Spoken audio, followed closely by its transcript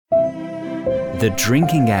The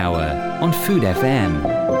Drinking Hour on Food FM.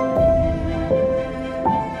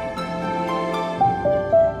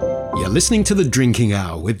 You're listening to The Drinking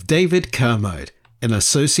Hour with David Kermode in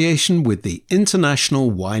association with the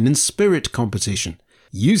International Wine and Spirit Competition,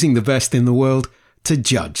 using the best in the world to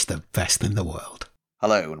judge the best in the world.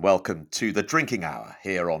 Hello and welcome to The Drinking Hour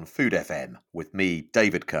here on Food FM with me,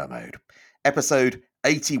 David Kermode. Episode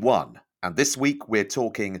 81, and this week we're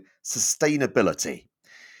talking sustainability.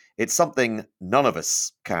 It's something none of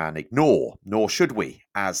us can ignore, nor should we,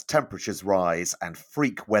 as temperatures rise and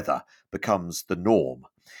freak weather becomes the norm.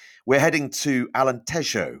 We're heading to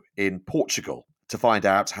Alentejo in Portugal to find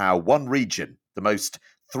out how one region, the most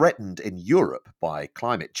threatened in Europe by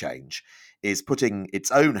climate change, is putting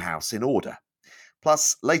its own house in order.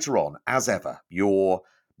 Plus, later on, as ever, your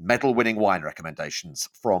medal-winning wine recommendations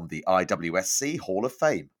from the IWSC Hall of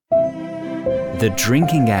Fame. The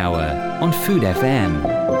Drinking Hour on Food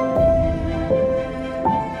FM.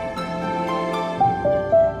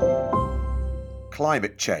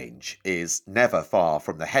 Climate change is never far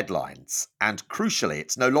from the headlines, and crucially,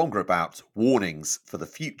 it's no longer about warnings for the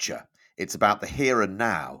future. It's about the here and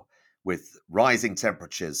now, with rising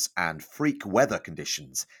temperatures and freak weather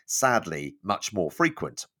conditions, sadly, much more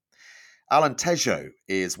frequent. Alentejo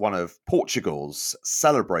is one of Portugal's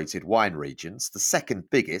celebrated wine regions, the second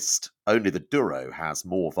biggest. Only the Douro has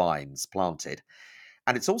more vines planted.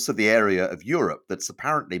 And it's also the area of Europe that's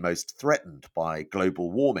apparently most threatened by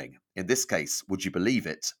global warming. In this case, would you believe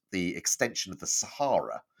it, the extension of the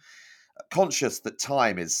Sahara. Conscious that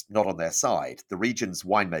time is not on their side, the region's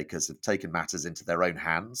winemakers have taken matters into their own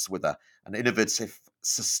hands with an innovative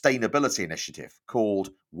sustainability initiative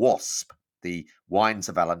called WASP, the Wines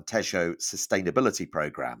of Alentejo Sustainability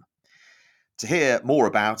Programme. To hear more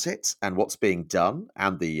about it and what's being done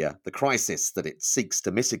and the crisis that it seeks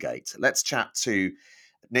to mitigate, let's chat to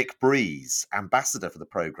Nick Breeze, ambassador for the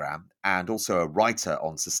programme and also a writer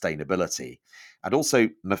on sustainability, and also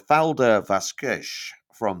Mafalda Vasquez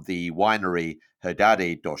from the winery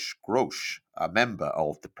Herdade dos Grãos, a member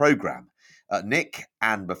of the programme. Nick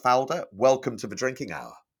and Mafalda, welcome to The Drinking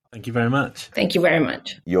Hour. Thank you very much. Thank you very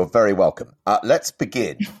much. You're very welcome. Let's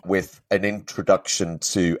begin with an introduction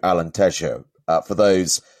to Alentejo. For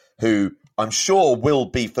those who I'm sure will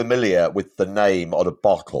be familiar with the name on a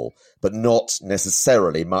bottle, but not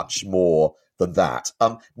necessarily much more than that.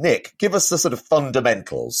 Nick, give us the sort of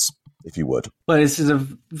fundamentals, if you would. Well, this is a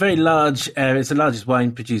very large area. It's the largest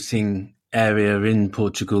wine producing area in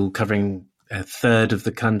Portugal, covering a third of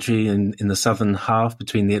the country in the southern half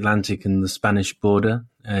between the Atlantic and the Spanish border.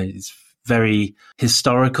 It's very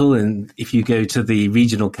historical, and if you go to the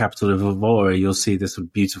regional capital of Évora, you'll see this sort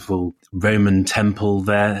of beautiful Roman temple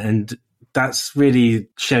there, and that's really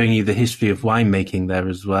showing you the history of winemaking there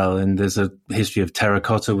as well. And there's a history of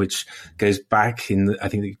terracotta, which goes back I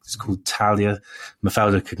think it's called Talia.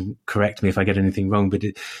 Mafalda can correct me if I get anything wrong, but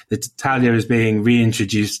the Talia is being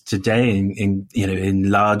reintroduced today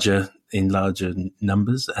in larger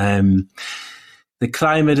numbers. The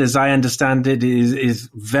climate, as I understand it, is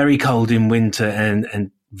very cold in winter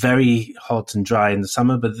and very hot and dry in the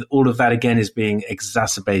summer, but all of that again is being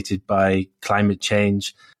exacerbated by climate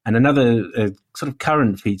change. And another sort of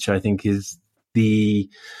current feature, I think, is the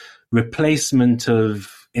replacement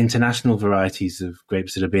of international varieties of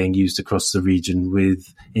grapes that are being used across the region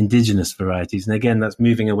with indigenous varieties. And again, that's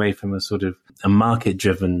moving away from a sort of a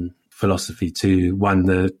market-driven philosophy to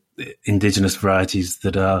the indigenous varieties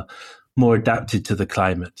that are more adapted to the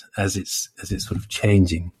climate as it's sort of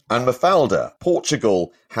changing. And Mafalda,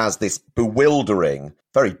 Portugal has this bewildering,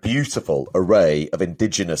 very beautiful array of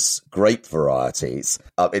indigenous grape varieties.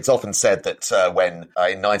 It's often said that in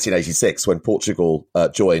 1986, when Portugal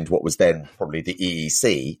joined what was then probably the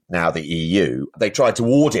EEC, now the EU, they tried to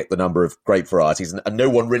audit the number of grape varieties, and no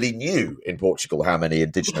one really knew in Portugal how many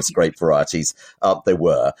indigenous grape varieties there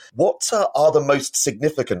were. What are the most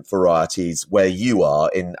significant varieties where you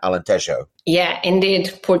are in Alentejo? Yeah,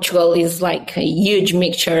 indeed. Portugal is like a huge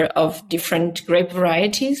mixture of different grape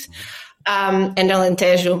varieties. And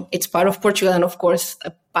Alentejo, it's part of Portugal and, of course,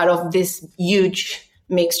 a part of this huge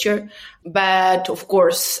mixture. But, of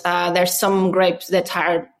course, there's some grapes that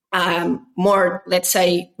are more, let's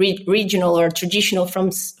say, regional or traditional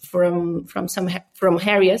from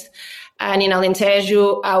areas. And in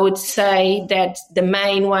Alentejo, I would say that the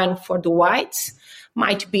main one for the whites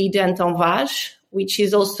might be the Antão Vaz, which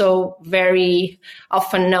is also very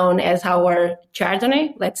often known as our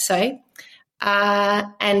Chardonnay, let's say.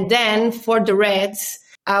 And then for the reds,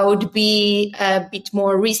 I would be a bit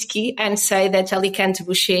more risky and say that Alicante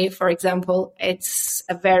Bouschet, for example, it's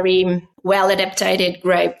a very well-adapted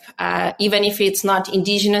grape, even if it's not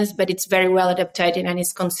indigenous, but it's very well-adapted and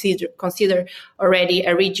is considered already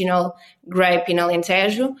a regional grape in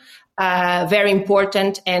Alentejo. Very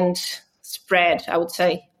important and spread, I would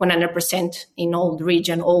say, 100% in all the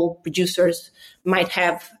region. All producers might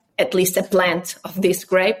have at least a plant of this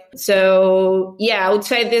grape. So, yeah, I would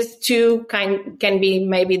say these two can be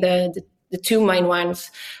maybe the two main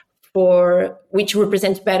ones for which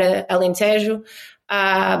represent better Alentejo.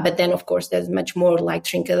 But then, of course, there's much more like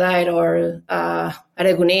Trincadeiro or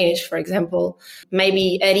Aragonês, for example.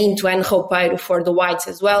 Maybe Arinto and Roupeiro for the whites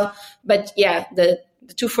as well. But, yeah, the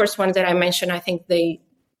two first ones that I mentioned, I think they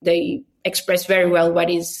express very well what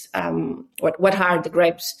are the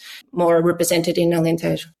grapes more represented in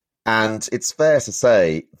Alentejo. And it's fair to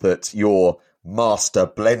say that you're master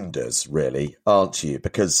blenders, really, aren't you?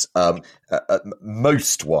 Because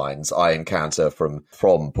most wines I encounter from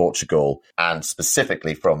Portugal and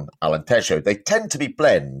specifically from Alentejo, they tend to be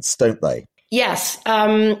blends, don't they? Yes.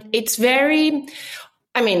 It's very,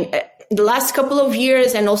 the last couple of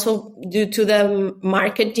years and also due to the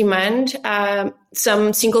market demand,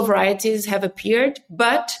 some single varieties have appeared,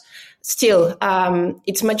 but still,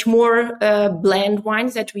 it's much more blend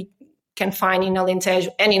wines that we can find in Alentejo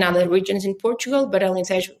and in other regions in Portugal, but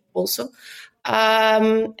Alentejo also.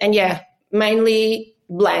 Mainly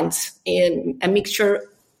blends in a mixture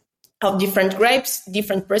of different grapes,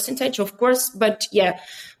 different percentage, of course. But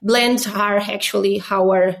blends are actually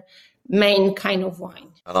our main kind of wine.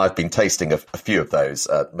 And I've been tasting a few of those,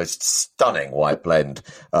 most stunning white blend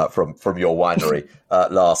from your winery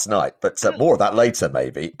last night. But more of that later,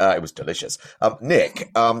 maybe. It was delicious.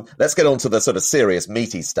 Nick, let's get on to the sort of serious,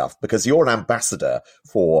 meaty stuff, because you're an ambassador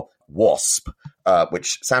for WASP,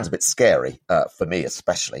 which sounds a bit scary for me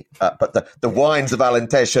especially. But the Wines of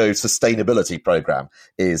Alentejo Sustainability Programme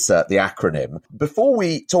is the acronym. Before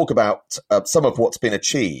we talk about some of what's been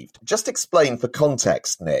achieved, just explain for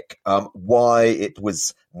context, Nick, why it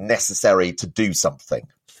was necessary to do something.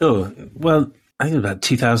 Sure. Well, I think about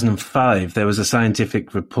 2005, there was a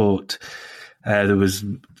scientific report that was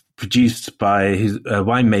produced by a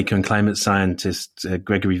winemaker and climate scientist,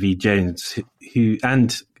 Gregory V. Jones, who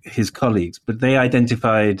and his colleagues, but they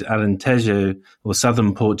identified Alentejo or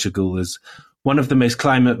southern Portugal as one of the most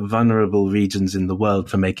climate vulnerable regions in the world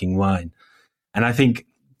for making wine. And I think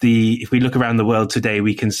if we look around the world today,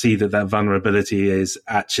 we can see that vulnerability is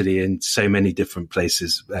actually in so many different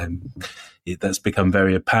places. That's become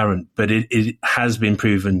very apparent, but it has been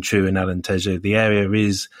proven true in Alentejo. The area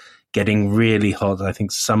is getting really hot. I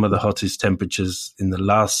think some of the hottest temperatures in the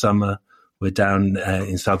last summer were down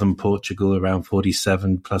in southern Portugal around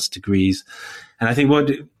 47 plus degrees. And I think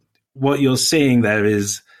what you're seeing there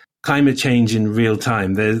is climate change in real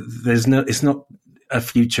time. It's not a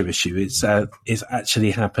future issue. It's actually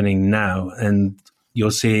happening now. And you're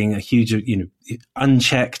seeing a huge,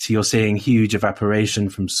 unchecked, you're seeing huge evaporation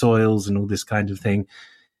from soils and all this kind of thing.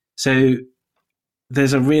 So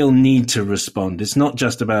there's a real need to respond. It's not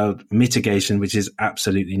just about mitigation, which is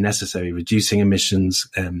absolutely necessary, reducing emissions,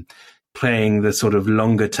 playing the sort of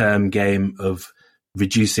longer term game of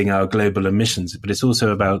reducing our global emissions, but it's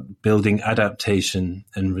also about building adaptation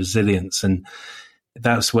and resilience. And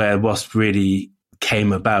that's where WASP really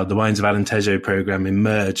came about. The Wines of Alentejo program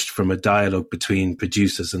emerged from a dialogue between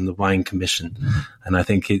producers and the Wine Commission. And I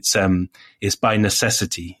think it's by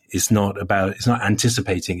necessity. It's not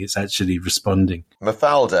anticipating, it's actually responding.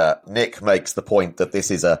 Mafalda, Nick makes the point that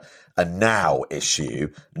this is a now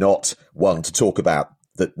issue, not one to talk about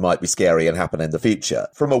that might be scary and happen in the future.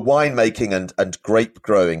 From a winemaking and grape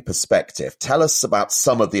growing perspective, tell us about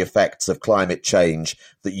some of the effects of climate change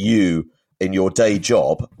that you, in your day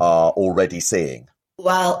job, are already seeing.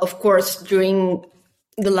 Well, of course, during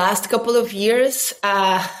the last couple of years,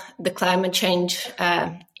 the climate change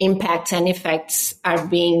impacts and effects are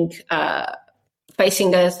being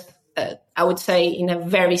facing us, I would say, in a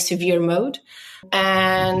very severe mode.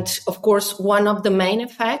 And of course, one of the main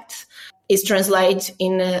effects is translated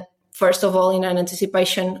in, first of all, in an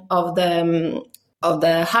anticipation of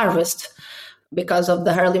the harvest, because of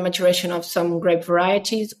the early maturation of some grape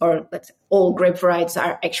varieties, or let's say all grape varieties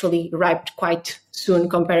are actually ripe quite soon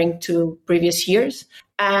comparing to previous years.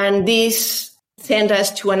 And this sends us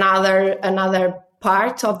to another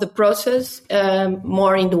part of the process,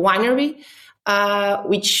 more in the winery,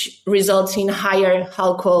 which results in higher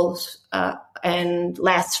alcohols and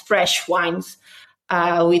less fresh wines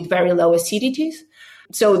with very low acidities.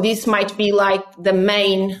 So this might be like the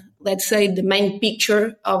main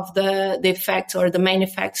picture of the effects or the main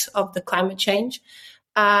effects of the climate change.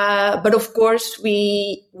 But of course,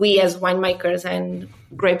 we as winemakers and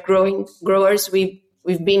grape growers,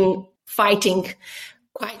 we've been fighting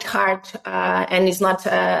quite hard, and it's not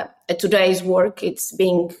a today's work. It's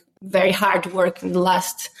been very hard work in the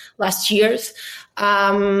last years.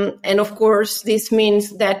 And of course, this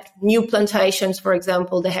means that new plantations, for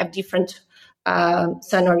example, they have different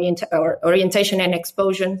sun orientation and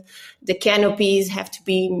exposure. The canopies have to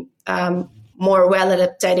be more well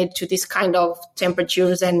adapted to this kind of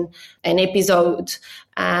temperatures and episodes,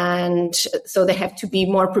 and so they have to be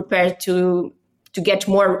more prepared to give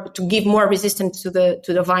more resistance to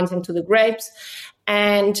the vines and to the grapes,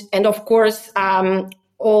 and of course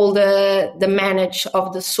all the manage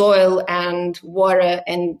of the soil and water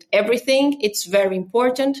and everything. It's very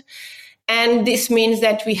important. And this means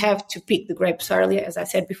that we have to pick the grapes early, as I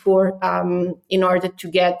said before, in order to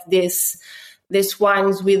get these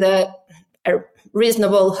wines with a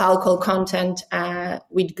reasonable alcohol content,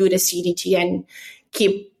 with good acidity, and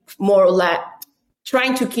keep more or less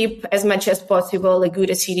trying to keep as much as possible a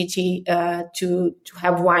good acidity to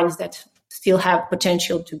have wines that still have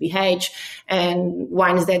potential to be aged, and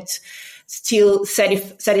wines that still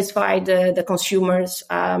satisfy the consumers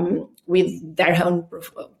with their own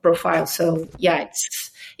profile. So yeah,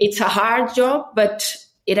 it's a hard job, but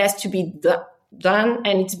it has to be done,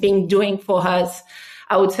 and it's been doing for us,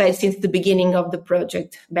 I would say, since the beginning of the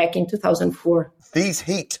project back in 2004. These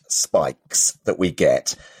heat spikes that we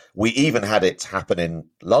get, we even had it happen in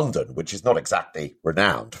London, which is not exactly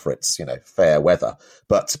renowned for its, fair weather.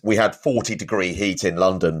 But we had 40-degree heat in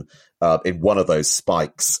London in one of those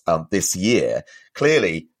spikes this year.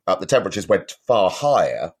 Clearly, the temperatures went far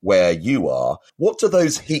higher where you are. What do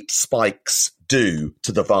those heat spikes do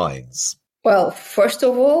to the vines? Well, first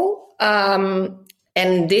of all,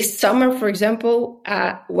 and this summer, for example,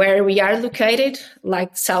 where we are located,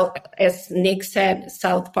 like south, as Nick said,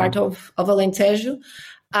 south part of Alentejo,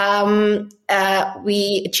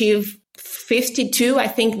 we achieved 52. I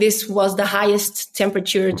think this was the highest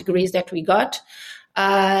temperature degrees that we got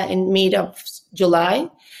in mid of July.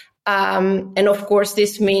 And of course,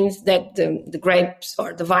 this means that the grapes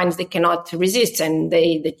or the vines, they cannot resist, and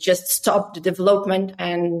they just stop the development.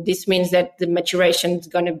 And this means that the maturation is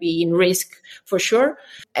going to be in risk for sure.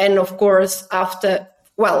 And of course,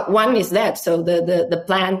 one is that. So the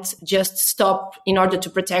plants just stop in order to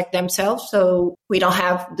protect themselves. So we don't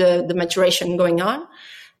have the maturation going on.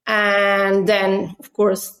 And then, of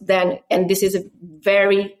course, and this is a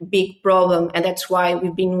very big problem, and that's why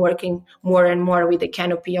we've been working more and more with the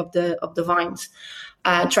canopy of the vines,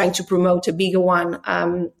 trying to promote a bigger one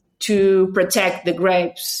to protect the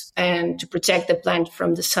grapes and to protect the plant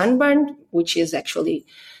from the sunburn, which is actually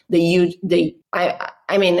I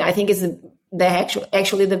think it's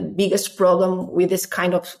actually the biggest problem with this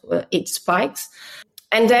kind of heat spikes.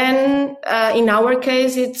 And then in our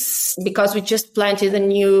case, it's because we just planted a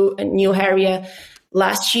new area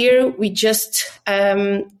last year. We just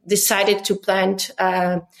decided to plant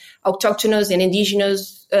autochthonous and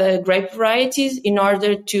indigenous grape varieties in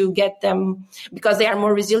order to get them, because they are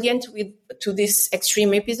more resilient to this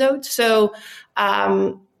extreme episode. So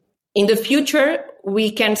in the future,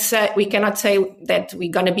 we cannot say that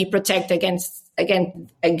we're going to be protected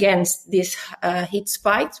against these heat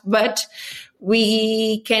spikes, but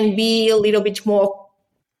we can be a little bit more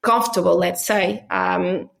comfortable, let's say,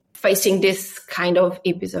 facing this kind of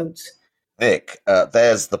episodes. Nick,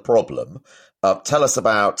 there's the problem. Tell us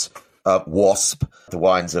about WASP, the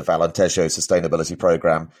Wines of Alentejo Sustainability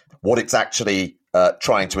Programme, what it's actually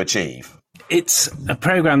trying to achieve. It's a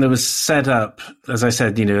program that was set up, as I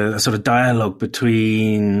said, a sort of dialogue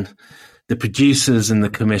between the producers and the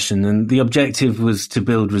commission. And the objective was to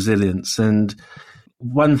build resilience. And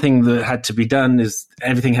one thing that had to be done is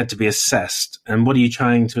everything had to be assessed. And what are you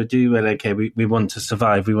trying to do? Well, okay, we want to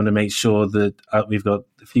survive. We want to make sure that we've got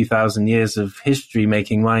a few thousand years of history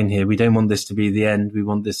making wine here. We don't want this to be the end. We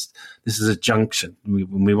want this is a junction.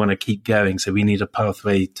 We want to keep going. So we need a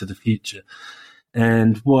pathway to the future.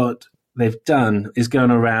 And what they've done is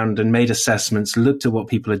gone around and made assessments, looked at what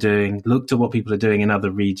people are doing, in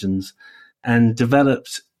other regions, and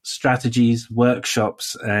developed strategies,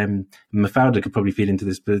 workshops. Mafalda could probably feed into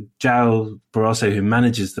this, but João Barroso, who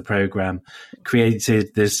manages the program,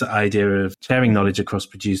 created this idea of sharing knowledge across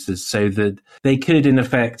producers so that they could, in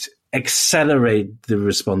effect, accelerate the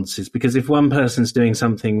responses. Because if one person's doing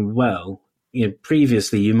something well,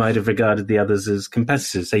 previously you might have regarded the others as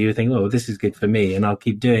competitors. So you think, oh, this is good for me and I'll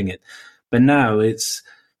keep doing it. But now it's,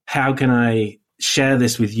 how can I share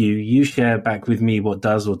this with you? You share back with me what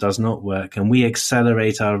does or does not work. And we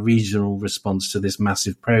accelerate our regional response to this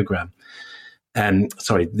massive program.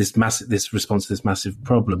 this response to this massive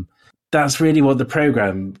problem. That's really what the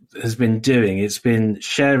program has been doing. It's been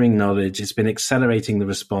sharing knowledge. It's been accelerating the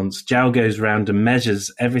response. João goes around and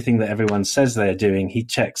measures everything that everyone says they're doing. He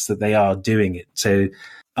checks that they are doing it. So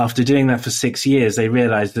after doing that for 6 years, they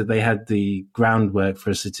realized that they had the groundwork for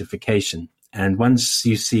a certification. And once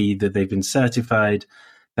you see that they've been certified,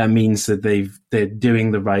 that means that they're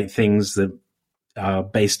doing the right things that are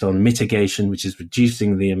based on mitigation, which is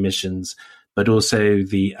reducing the emissions, but also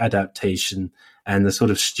the adaptation and the sort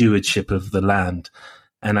of stewardship of the land.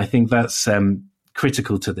 And I think that's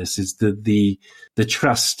critical to this, is that the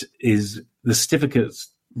trust is, the certificates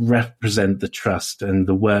represent the trust and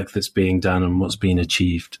the work that's being done and what's been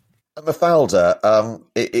achieved. Mafalda,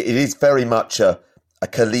 it is very much a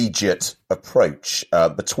collegiate approach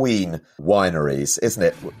between wineries, isn't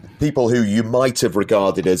it? People who you might have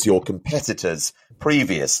regarded as your competitors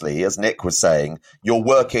previously, as Nick was saying, you're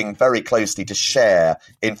working very closely to share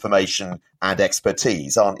information and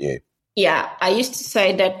expertise, aren't you? Yeah, I used to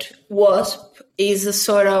say that WASP is a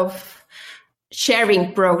sort of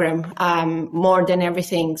sharing program more than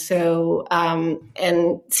everything. So,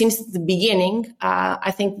 and since the beginning,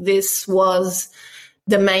 I think this was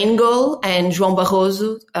the main goal. And João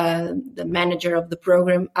Barroso, the manager of the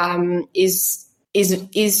program, is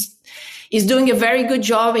doing a very good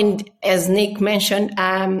job in, as Nick mentioned,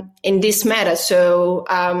 in this matter. So,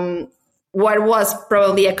 what was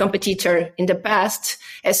probably a competitor in the past,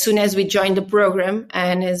 as soon as we join the program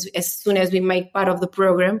and as soon as we make part of the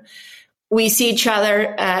program, we see each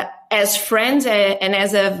other as friends and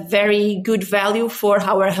as a very good value for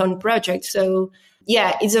our own project. So,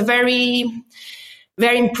 yeah, it's a very,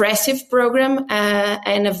 very impressive program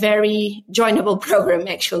and a very joinable program,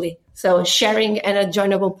 actually. So sharing and a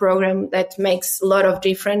joinable program that makes a lot of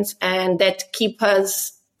difference and that keep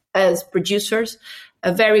us as producers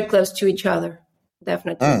very close to each other,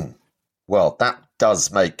 definitely. Well, that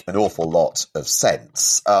does make an awful lot of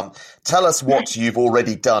sense. Tell us what you've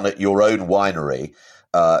already done at your own winery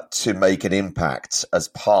to make an impact as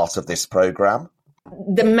part of this program.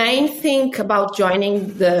 The main thing about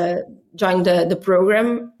joining the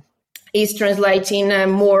program is translating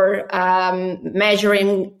more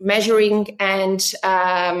measuring and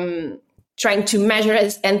trying to measure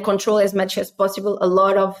and control as much as possible a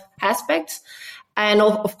lot of aspects, and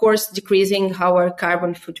of course decreasing our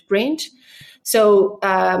carbon footprint. So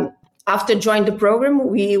after joining the program,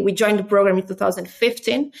 we joined the program in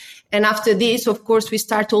 2015, and after this, of course, we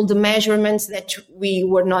start all the measurements that we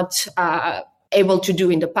were not able to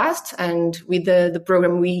do in the past, and with the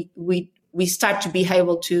program we start to be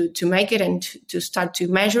able to make it and to start to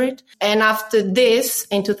measure it. And after this,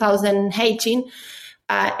 in 2018,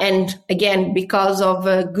 and again, because of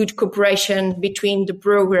a good cooperation between the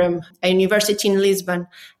program, a university in Lisbon,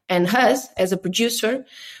 and us as a producer,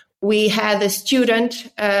 we had a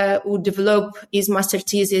student who developed his master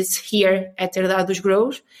thesis here at Herdade dos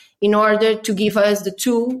Grãos in order to give us the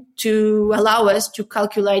tool to allow us to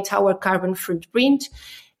calculate our carbon footprint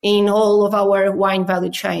in all of our wine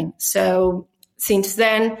value chain. So since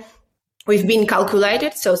then, we've been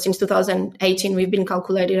calculated. So since 2018, we've been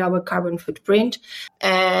calculating our carbon footprint.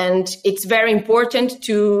 And it's very important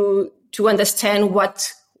to understand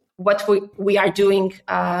what we are doing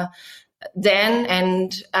then,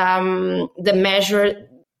 and the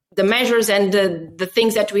measures and the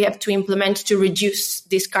things that we have to implement to reduce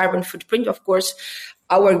this carbon footprint. Of course,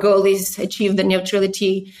 our goal is to achieve the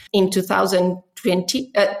neutrality in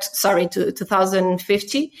 2050.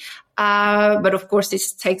 But of course,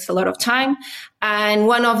 this takes a lot of time. And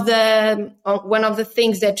one of the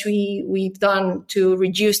things that we've done to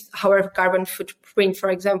reduce our carbon footprint,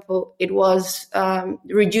 for example, it was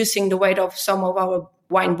reducing the weight of some of our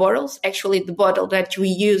wine bottles. Actually, the bottle that we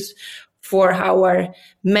use for our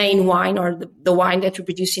main wine, or the wine that we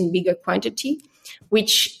produce in bigger quantity,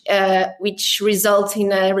 which results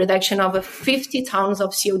in a reduction of 50 tons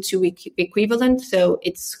of CO2 equivalent. So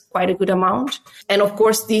it's quite a good amount. And of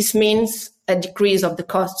course, this means a decrease of the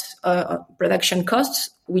costs, production costs,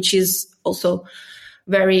 which is also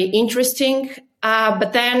very interesting.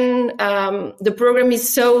 But then the program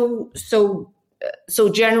is so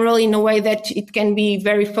general in a way that it can be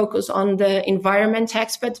very focused on the environment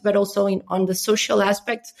aspects, but also on the social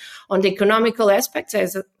aspects, on the economical aspects,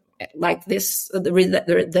 like this,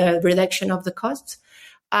 the reduction of the costs,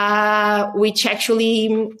 which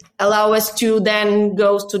actually allow us to then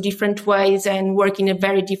go to different ways and work in a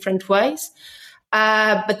very different ways.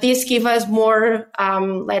 But this gives us more,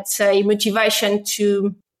 let's say, motivation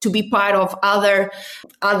to be part of other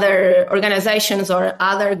organizations or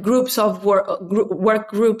other groups of work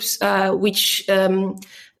groups, which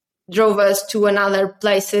drove us to another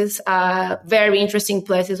places, very interesting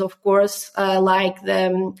places, of course, like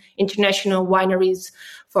the International Wineries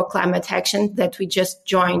for Climate Action that we just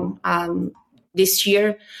joined this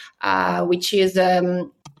year, which is an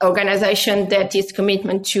organization that is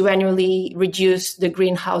commitment to annually reduce the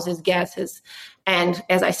greenhouse gases and,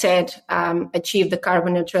 as I said, achieve the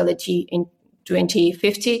carbon neutrality in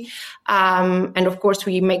 2050. And of course,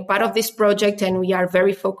 we make part of this project and we are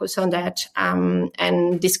very focused on that.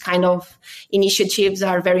 And this kind of initiatives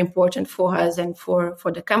are very important for us and for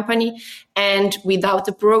the company. And without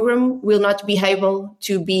the program, we'll not be able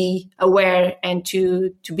to be aware and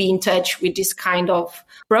to be in touch with this kind of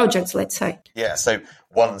projects, let's say. Yeah, so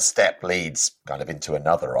one step leads kind of into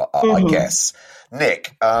another, I guess.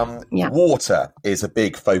 Nick, water is a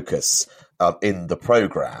big focus in the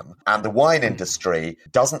programme, and the wine industry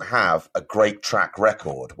doesn't have a great track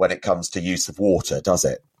record when it comes to use of water, does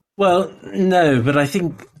it? Well, no, but I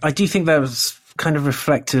do think that was kind of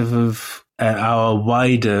reflective of our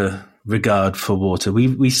wider regard for water.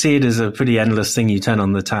 We see it as a pretty endless thing. You turn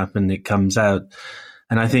on the tap and it comes out.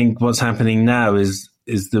 And I think what's happening now is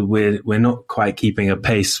that we're not quite keeping a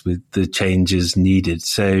pace with the changes needed.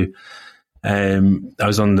 So I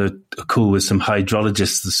was on a call with some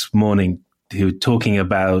hydrologists this morning who were talking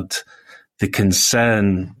about the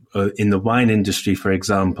concern in the wine industry, for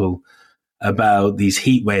example, about these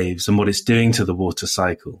heat waves and what it's doing to the water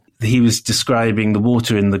cycle. He was describing the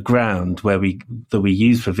water in the ground that we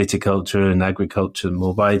use for viticulture and agriculture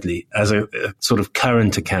more widely as a sort of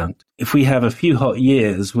current account. If we have a few hot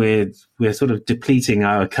years, we're sort of depleting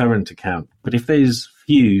our current account. But if those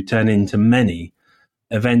few turn into many,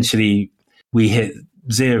 eventually we hit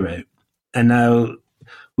zero. And now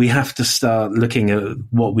we have to start looking at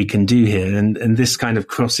what we can do here. And this kind of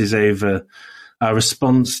crosses over, our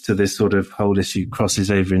response to this sort of whole issue crosses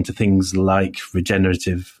over into things like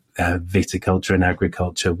regenerative viticulture and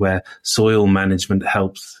agriculture, where soil management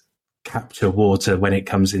helps capture water when it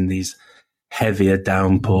comes in these heavier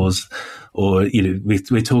downpours, or,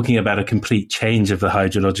 we're talking about a complete change of the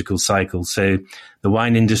hydrological cycle. So the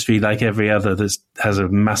wine industry, like every other that has a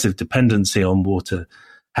massive dependency on water,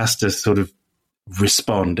 has to sort of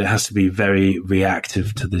respond. It has to be very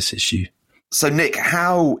reactive to this issue. So, Nick,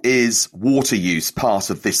 how is water use part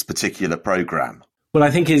of this particular programme? Well,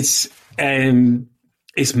 I think it's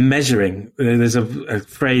measuring. There's a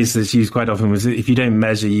phrase that's used quite often, was if you don't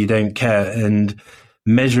measure, you don't care. And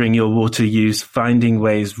measuring your water use, finding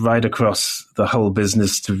ways right across the whole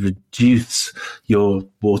business to reduce your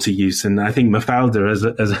water use. And I think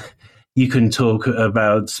Mafalda, you can talk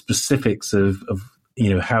about specifics of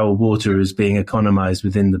how water is being economized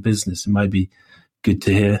within the business. It might be good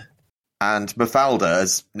to hear. And Mafalda,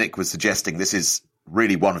 as Nick was suggesting, this is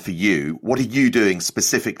really one for you. What are you doing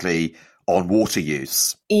specifically on water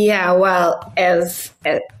use? Yeah, well, as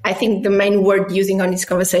I think the main word using on this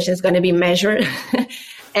conversation is going to be measure.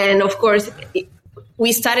 And of course,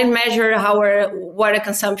 we started measure our water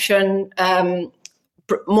consumption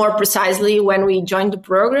more precisely when we joined the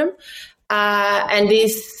program. And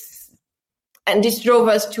this drove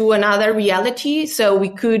us to another reality. So we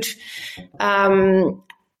could,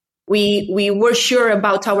 we were sure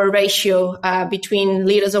about our ratio between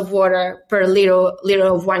liters of water per liter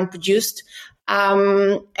of wine produced.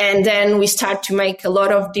 And then we start to make a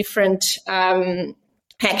lot of different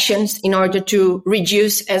actions in order to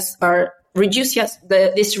reduce this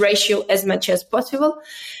ratio as much as possible.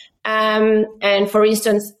 And for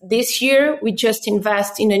instance, this year we just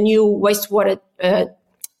invest in a new wastewater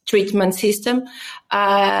treatment system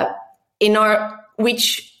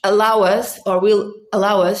which will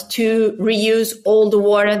allow us to reuse all the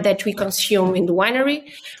water that we consume in the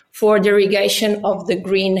winery for the irrigation of the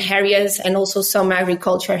green areas and also some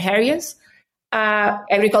agriculture areas.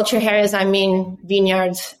 Agriculture areas, I mean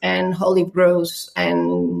vineyards and olive groves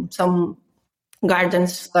and some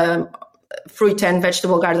gardens, fruit and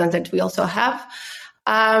vegetable gardens that we also have.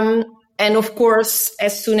 And of course,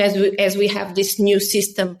 as soon as we have this new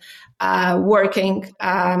system working,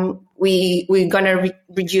 we're going to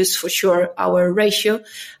reduce for sure our ratio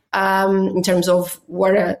in terms of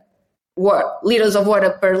liters of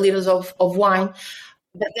water per liters of wine.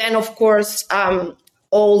 But then, of course,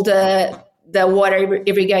 all the water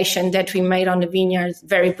irrigation that we made on the vineyards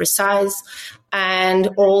very precise, and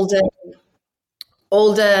all the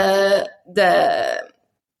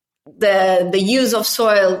use of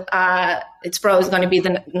soil. It's probably going to be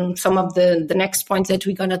some of the next points that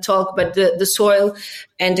we're going to talk. But the soil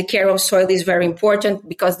and the care of soil is very important,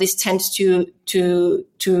 because this tends to keep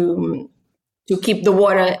the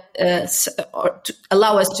water or to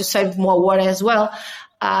allow us to save more water as well.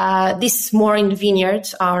 This more in the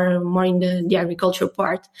vineyards or more in the agricultural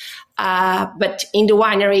part. But in the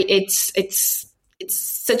winery, it's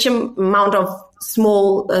such an amount of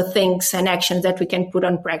small things and actions that we can put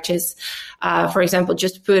on practice. For example,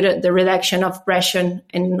 just put the reduction of pressure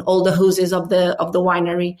in all the hoses of the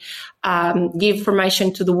winery. Give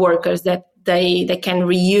permission to the workers that they can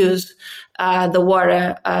reuse the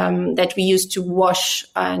water that we use to wash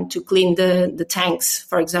and to clean the tanks,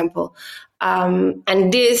 for example.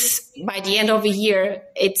 And this, by the end of the year,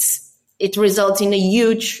 it results in a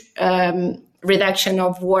huge reduction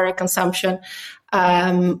of water consumption.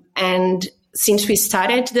 And since we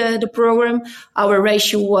started the program, our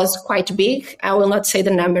ratio was quite big. I will not say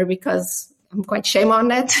the number because I'm quite shame on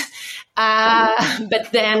that.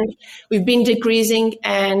 But then we've been decreasing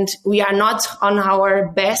and we are not on our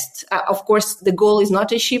best. Of course, the goal is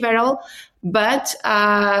not achieved at all. But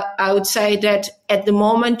I would say that at the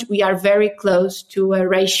moment, we are very close to a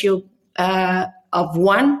ratio of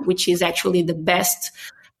 1, which is actually the best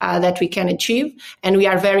that we can achieve. And we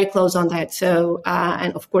are very close on that. So,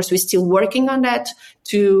 and of course, we're still working on that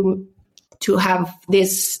to have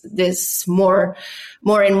this more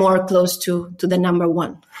and more close to the number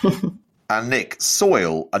 1. And Nick,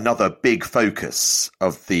 soil, another big focus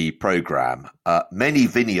of the programme. Many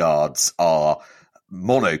vineyards are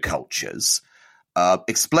monocultures.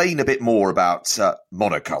 Explain a bit more about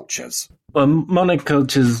monocultures. Well,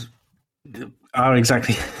 monocultures are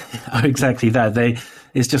exactly that.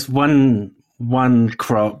 It's just one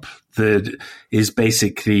crop that is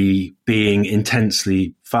basically being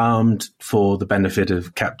intensely farmed for the benefit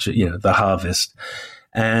of capture, the harvest.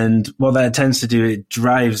 And what that tends to do, it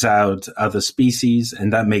drives out other species,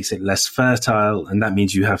 and that makes it less fertile, and that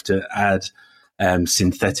means you have to add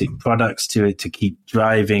synthetic products to it to keep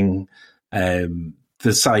driving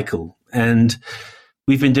the cycle. And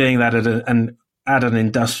we've been doing that at an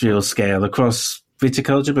industrial scale across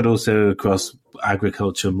viticulture, but also across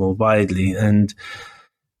agriculture more widely. And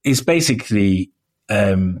it's basically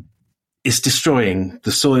it's destroying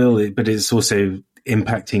the soil, but it's also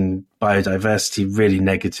impacting biodiversity really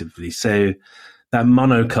negatively. So that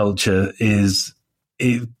monoculture is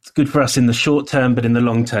good for us in the short term, but in the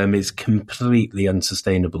long term, it's completely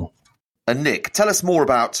unsustainable. And Nick, tell us more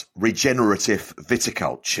about regenerative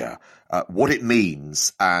viticulture, what it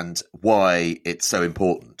means and why it's so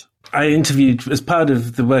important. I interviewed, as part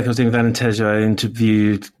of the work I was doing with Alentejo, I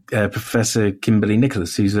interviewed Professor Kimberly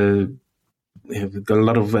Nicholas, who's got a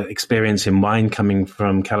lot of experience in wine coming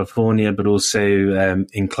from California, but also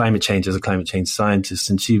in climate change as a climate change scientist.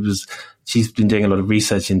 And she's been doing a lot of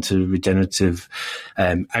research into regenerative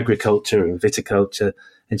agriculture and viticulture.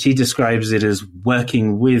 And she describes it as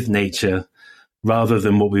working with nature rather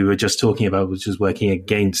than what we were just talking about, which is working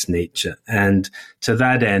against nature. And to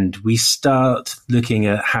that end, we start looking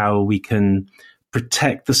at how we can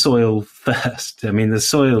protect the soil first. I mean, the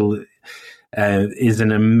soil is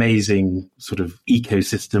an amazing sort of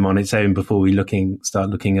ecosystem on its own before we start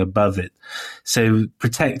looking above it. So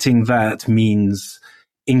protecting that means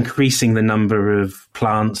increasing the number of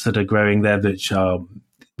plants that are growing there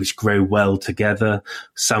which grow well together,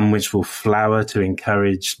 some which will flower to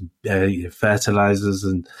encourage fertilizers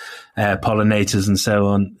and pollinators and so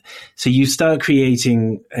on. So you start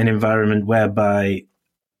creating an environment whereby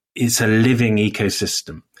it's a living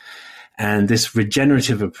ecosystem. And this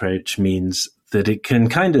regenerative approach means that it can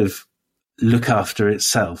kind of look after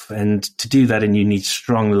itself. And to do that, and you need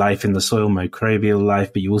strong life in the soil, microbial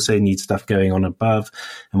life, but you also need stuff going on above.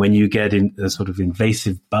 And when you get in a sort of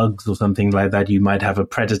invasive bugs or something like that, you might have a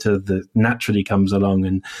predator that naturally comes along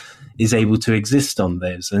and is able to exist on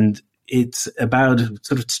those. And it's about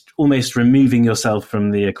sort of almost removing yourself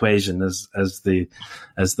from the equation as the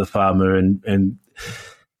farmer and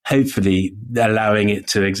hopefully allowing it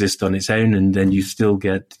to exist on its own, and then you still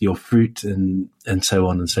get your fruit and so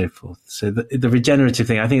on and so forth. So the regenerative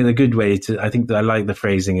thing, I think, is a good way I think that I like the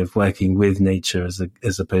phrasing of working with nature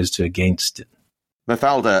as opposed to against it.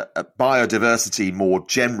 Mafalda, biodiversity more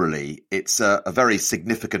generally, it's a very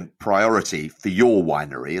significant priority for your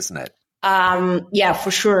winery, isn't it? Yeah, for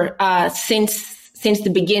sure. Since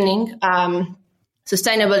the beginning,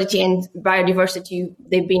 sustainability and biodiversity,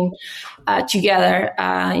 they've been together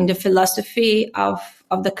in the philosophy of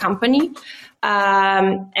the company.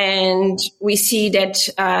 And we see that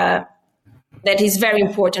is very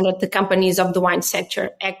important that the companies of the wine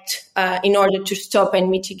sector act in order to stop and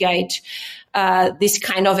mitigate this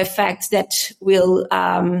kind of effects that will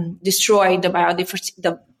destroy the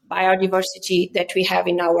biodiversity that we have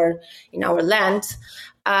in our land.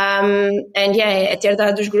 And at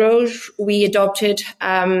Herdade dos Grãos, we adopted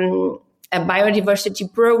a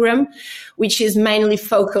biodiversity program, which is mainly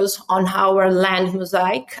focused on our land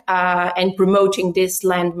mosaic and promoting this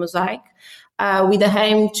land mosaic with the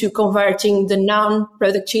aim to converting the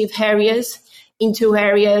non-productive areas into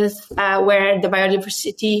areas where the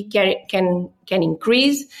biodiversity can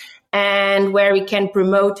increase and where we can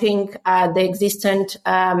promoting the existent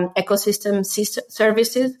ecosystem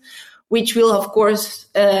services, which will, of course,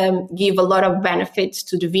 give a lot of benefits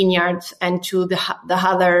to the vineyards and to the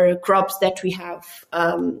other crops that we have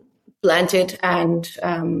planted and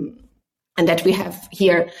that we have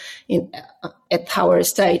here at our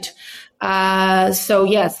estate. So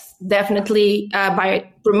yes, definitely by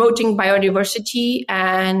promoting biodiversity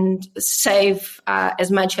and save as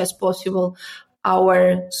much as possible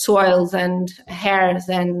our soils and airs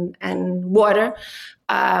and water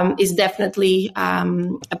is definitely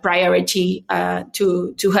a priority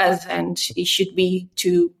to us, and it should be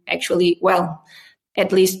to actually, well,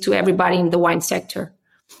 at least to everybody in the wine sector.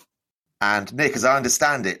 And Nick, as I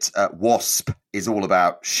understand it, WASP is all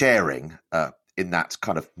about sharing in that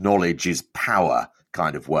kind of knowledge is power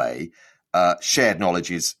kind of way. Shared knowledge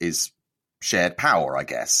is shared power, I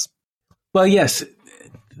guess. Well, yes.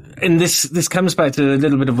 And this comes back to a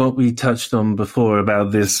little bit of what we touched on before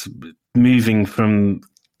about this moving from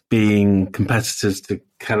being competitors to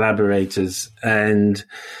collaborators. And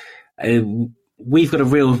we've got a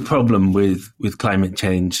real problem with climate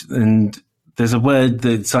change. And there's a word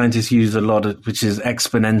that scientists use a lot, which is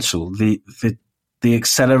exponential. The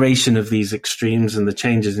acceleration of these extremes and the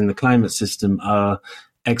changes in the climate system are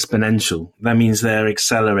exponential. That means they're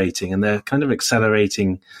accelerating, and they're kind of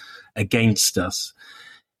accelerating against us.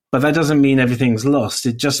 But that doesn't mean everything's lost.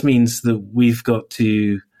 It just means that we've got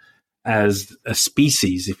to, as a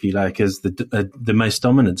species, if you like, as the most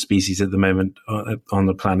dominant species at the moment on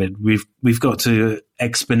the planet, we've got to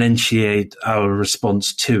exponentiate our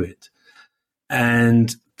response to it.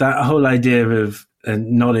 And that whole idea of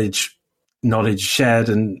knowledge shared,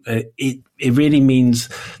 and it really means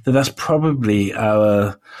that that's probably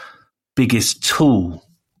our biggest tool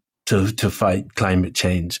to fight climate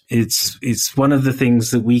change. It's one of the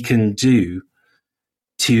things that we can do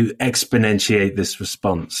to exponentiate this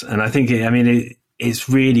response. And I think, it's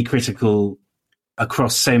really critical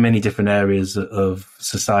across so many different areas of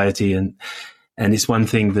society. And it's one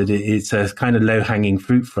thing that it's a kind of low-hanging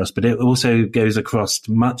fruit for us, but it also goes against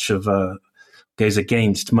much of our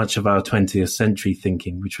 20th century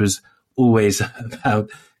thinking, which was always about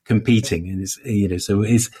competing. And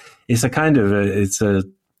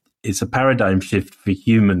it's a paradigm shift for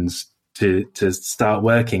humans to start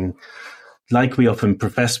working like we often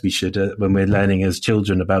profess we should when we're learning as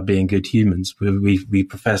children about being good humans. We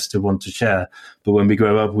profess to want to share, but when we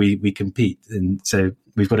grow up, we compete. And so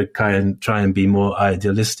we've got to try and be more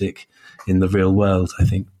idealistic in the real world, I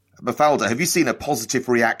think. Mafalda, have you seen a positive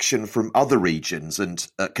reaction from other regions and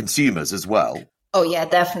consumers as well? Oh, yeah,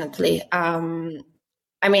 definitely.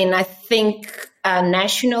 I think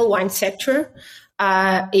national wine sector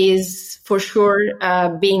is for sure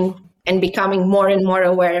becoming more and more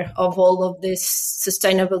aware of all of these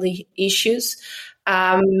sustainability issues.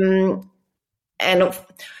 And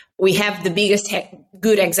we have the biggest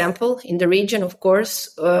good example in the region, of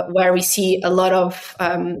course, where we see a lot of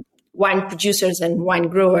wine producers and wine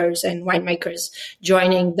growers and winemakers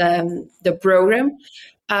joining the program.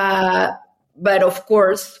 But of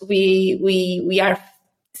course, we are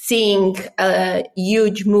seeing a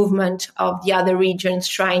huge movement of the other regions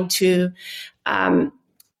trying to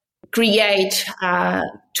create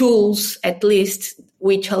tools, at least,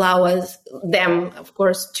 which allow them, of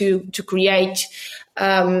course, to create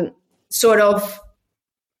sort of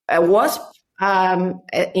a WASP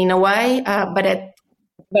in a way, but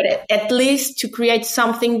at least to create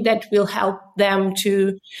something that will help them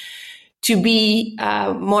to be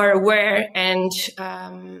more aware and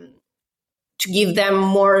to give them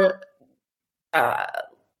more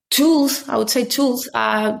tools, I would say tools,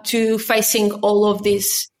 to facing all of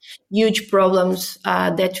these huge problems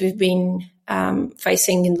that we've been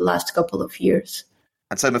facing in the last couple of years.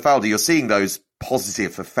 And so, Mafalda, you're seeing those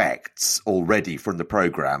positive effects already from the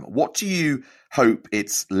programme. What do you hope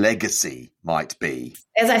its legacy might be?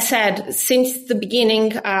 As I said, since the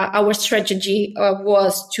beginning, our strategy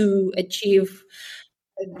was to achieve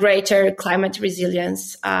greater climate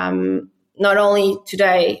resilience, not only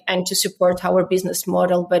today and to support our business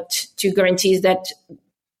model, but to guarantee that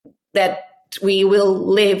we will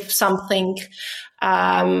leave something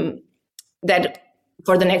that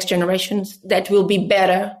for the next generations that will be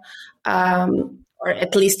better or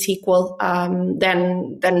at least equal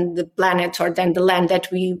than the planet or than the land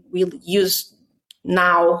that we will use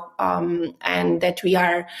now and that we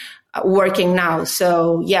are working now.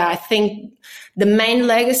 So yeah, I think the main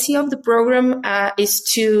legacy of the program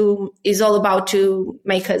is all about to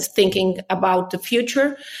make us thinking about the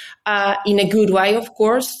future in a good way, of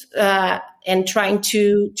course, and trying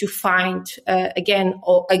to find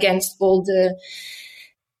against all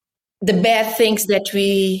the bad things that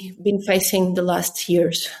we've been facing the last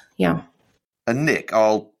years. Yeah. And Nick,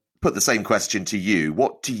 I'll put the same question to you.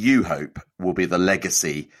 What do you hope will be the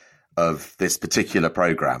legacy of this particular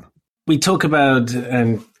program? We talk about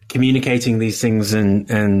communicating these things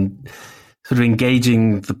and sort of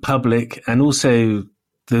engaging the public, and also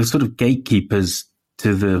the sort of gatekeepers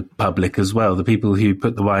to the public as well, the people who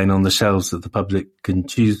put the wine on the shelves that the public can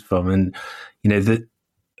choose from. And, that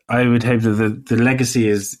I would hope that the legacy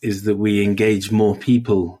is that we engage more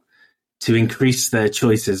people to increase their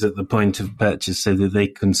choices at the point of purchase so that they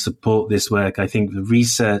can support this work. I think the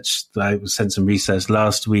research, I sent some research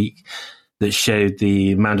last week that showed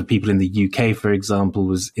the amount of people in the UK, for example,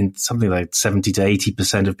 was in something like 70 to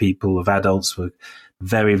 80% of adults were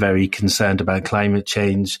very, very concerned about climate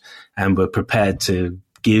change and were prepared to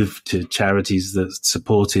give to charities that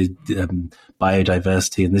supported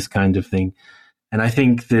biodiversity and this kind of thing. And I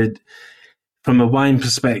think that from a wine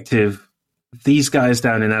perspective, these guys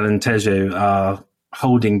down in Alentejo are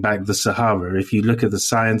holding back the Sahara. If you look at the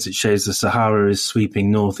science, it shows the Sahara is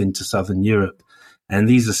sweeping north into southern Europe. And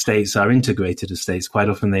these estates are integrated estates. Quite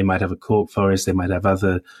often they might have a cork forest, they might have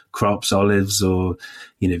other crops, olives, or,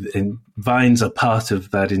 and vines are part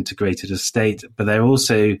of that integrated estate, but they're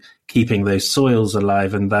also keeping those soils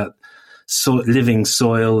alive, and that living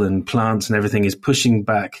soil and plants and everything is pushing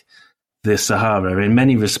back the Sahara. In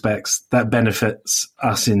many respects, that benefits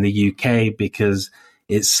us in the UK because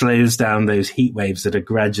it slows down those heat waves that are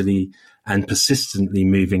gradually and persistently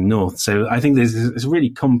moving north. So I think it's a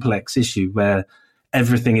really complex issue where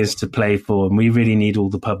everything is to play for, and we really need all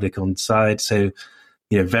the public on side. So,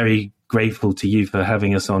 very grateful to you for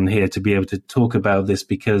having us on here to be able to talk about this,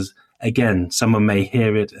 because again, someone may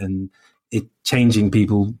hear it, and it changing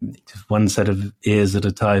people one set of ears at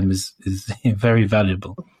a time is very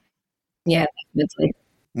valuable. Yeah, definitely.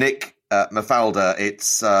 Nick, Mafalda,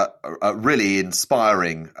 it's a really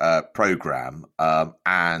inspiring program,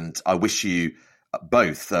 and I wish you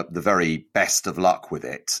both the very best of luck with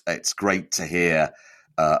it. It's great to hear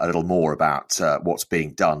a little more about what's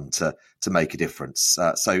being done to make a difference.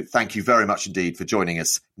 So thank you very much indeed for joining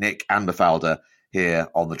us, Nick and Mafalda, here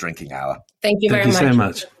on The Drinking Hour. Thank you very much. Thank you so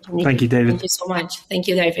much. Thank you, David. Thank you so much. Thank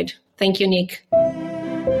you, David. Thank you, Nick.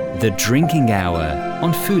 The Drinking Hour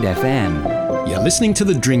on Food FM. You're listening to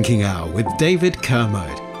The Drinking Hour with David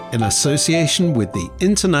Kermode in association with the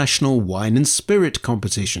International Wine and Spirit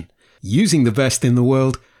Competition, using the best in the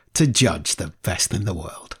world to judge the best in the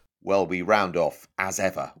world. Well, we round off, as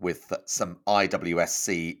ever, with some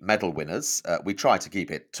IWSC medal winners. We try to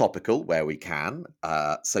keep it topical where we can.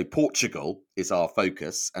 So Portugal is our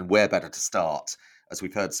focus, and where better to start, as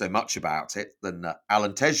we've heard so much about it, than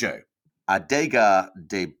Alentejo. Adega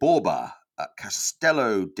de Borba,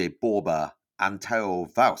 Castelo de Borba,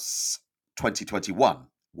 Anteo Vaus 2021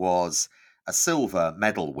 was a silver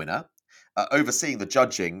medal winner. Overseeing the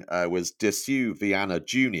judging was Dirceu Viana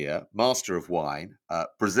Jr., Master of Wine,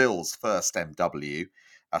 Brazil's first MW,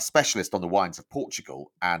 a specialist on the wines of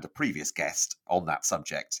Portugal, and a previous guest on that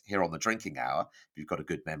subject here on The Drinking Hour, if you've got a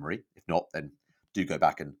good memory. If not, then do go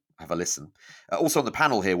back and have a listen. Also on the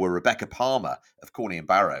panel here were Rebecca Palmer of Corny and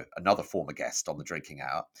Barrow, another former guest on The Drinking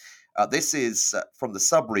Hour. This is from the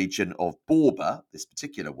sub-region of Borba, this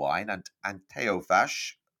particular wine, and Anteo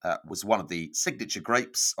Vaus was one of the signature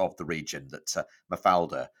grapes of the region that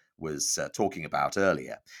Mafalda was talking about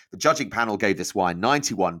earlier. The judging panel gave this wine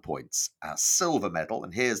 91 points, a silver medal,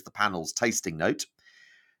 and here's the panel's tasting note.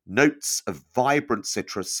 Notes of vibrant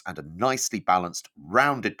citrus and a nicely balanced,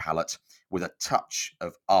 rounded palate with a touch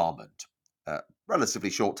of almond. Relatively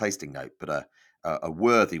short tasting note, but a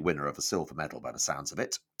worthy winner of a silver medal by the sounds of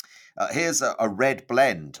it. Here's a red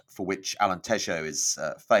blend for which Alentejo is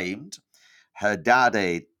famed.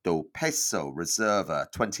 Herdade do Peso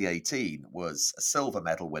Reserva 2018 was a silver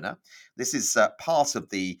medal winner. This is part of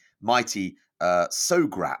the mighty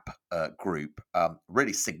Sograp group,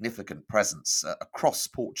 really significant presence across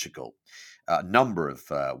Portugal. A number of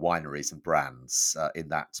wineries and brands in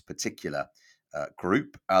that particular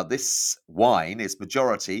group. This wine is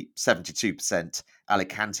majority 72%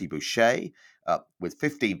 Alicante Bouschet, with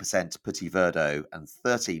 15% Petit Verdot and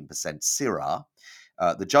 13% Syrah.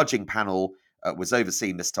 The judging panel was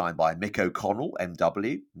overseen this time by Mick O'Connell,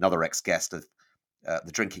 MW, another ex-guest of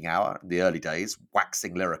The Drinking Hour in the early days,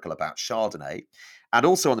 waxing lyrical about Chardonnay. And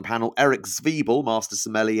also on the panel, Eric Zwiebel, Master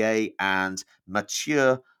Sommelier, and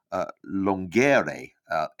Mathieu Longere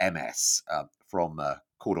MS from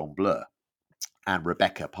Cordon Bleu. And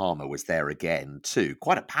Rebecca Palmer was there again too.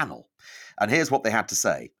 Quite a panel. And here's what they had to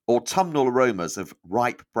say. Autumnal aromas of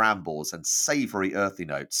ripe brambles and savoury earthy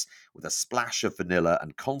notes with a splash of vanilla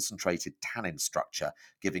and concentrated tannin structure,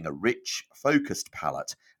 giving a rich, focused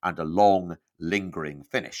palate and a long, lingering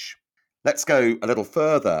finish. Let's go a little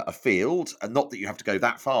further afield, and not that you have to go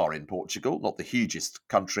that far in Portugal, not the hugest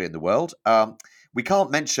country in the world. We can't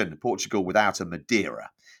mention Portugal without a Madeira.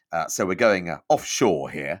 So we're going offshore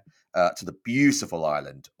here. To the beautiful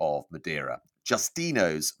island of Madeira.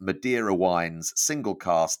 Justino's Madeira Wines Single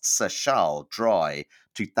Cask Seixal Dry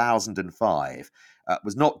 2005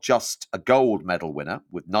 was not just a gold medal winner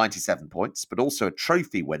with 97 points, but also a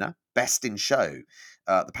trophy winner, Best in Show.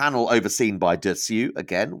 The panel overseen by Dersiu,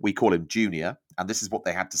 again, we call him Junior, and this is what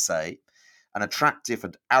they had to say. An attractive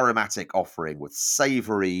and aromatic offering with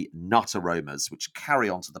savoury nut aromas which carry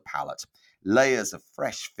onto the palate. Layers of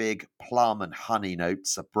fresh fig, plum and honey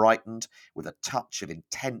notes are brightened with a touch of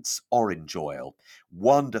intense orange oil,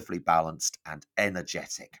 wonderfully balanced and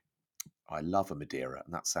energetic. I love a Madeira,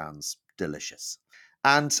 and that sounds delicious.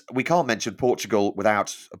 And we can't mention Portugal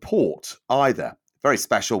without a port either. Very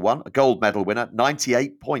special one, a gold medal winner,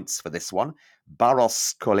 98 points for this one,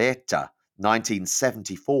 Barros Colheita,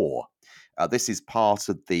 1974. This is part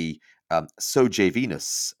of the Soje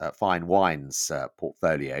Venus fine wines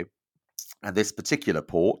portfolio. And this particular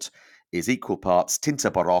port is equal parts Tinta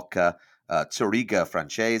Barroca, Touriga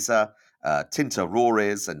Francesa, Tinta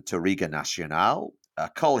Rores and Touriga Nacional.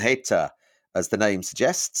 Colheita, as the name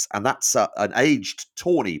suggests, and that's an aged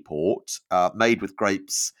tawny port made with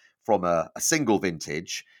grapes from a single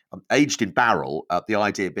vintage, aged in barrel, the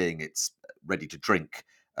idea being it's ready to drink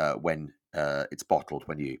when it's bottled,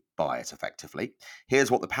 when you buy it effectively. Here's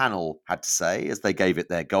what the panel had to say as they gave it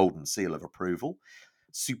their golden seal of approval.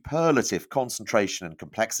 Superlative concentration and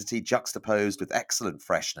complexity juxtaposed with excellent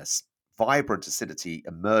freshness. Vibrant acidity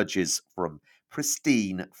emerges from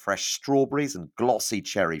pristine fresh strawberries and glossy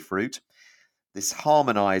cherry fruit. This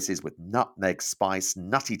harmonizes with nutmeg spice,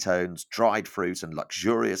 nutty tones, dried fruit, and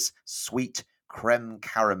luxurious sweet creme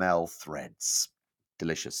caramel threads.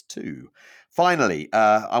 Delicious too. Finally,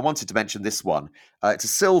 I wanted to mention this one. It's a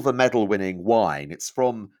silver medal winning wine. It's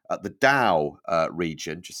from the Dow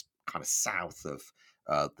region, just kind of south of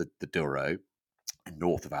the Douro and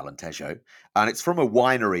north of Alentejo, and it's from a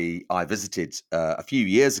winery I visited a few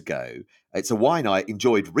years ago. It's a wine I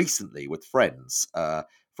enjoyed recently with friends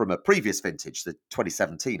from a previous vintage, the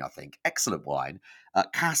 2017, I think. Excellent wine.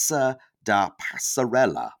 Casa da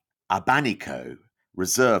Passarella Abanico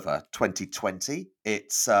Reserva 2020.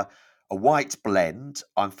 It's a white blend.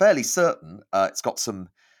 I'm fairly certain it's got some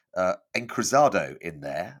Encruzado in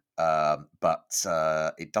there, but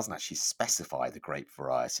it doesn't actually specify the grape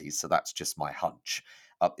varieties, so that's just my hunch.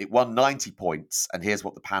 It won 90 points, and here's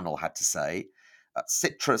what the panel had to say.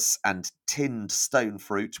 Citrus and tinned stone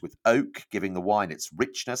fruit with oak, giving the wine its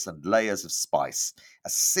richness and layers of spice. A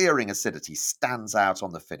searing acidity stands out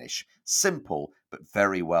on the finish. Simple, but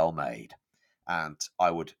very well made. And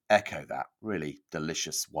I would echo that. Really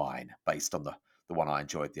delicious wine, based on the one I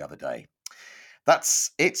enjoyed the other day.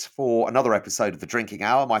 That's it for another episode of The Drinking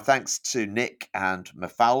Hour. My thanks to Nick and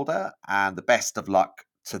Mafalda, and the best of luck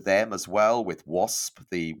to them as well with WASP,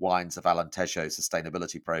 the Wines of Alentejo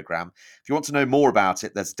Sustainability Programme. If you want to know more about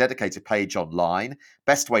it, there's a dedicated page online.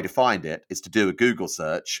 Best way to find it is to do a Google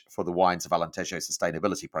search for the Wines of Alentejo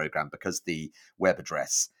Sustainability Programme, because the web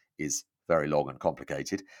address is very long and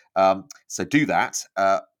complicated. So do that.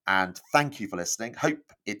 And thank you for listening. Hope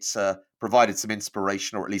it's provided some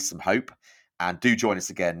inspiration, or at least some hope. And do join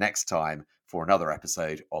us again next time for another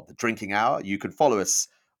episode of The Drinking Hour. You can follow us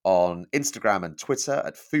on Instagram and Twitter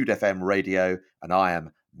at Food FM Radio, and I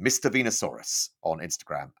am Mr. Venusaurus on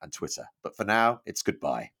Instagram and Twitter. But for now, it's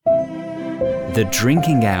goodbye. The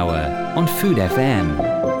Drinking Hour on Food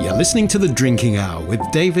FM. You're listening to The Drinking Hour with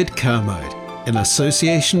David Kermode in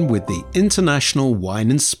association with the International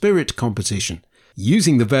Wine and Spirit Competition,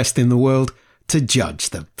 using the best in the world to judge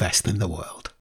the best in the world.